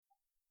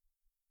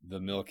The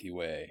Milky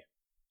Way.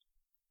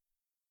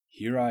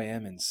 Here I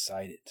am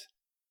inside it,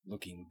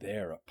 looking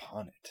there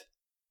upon it.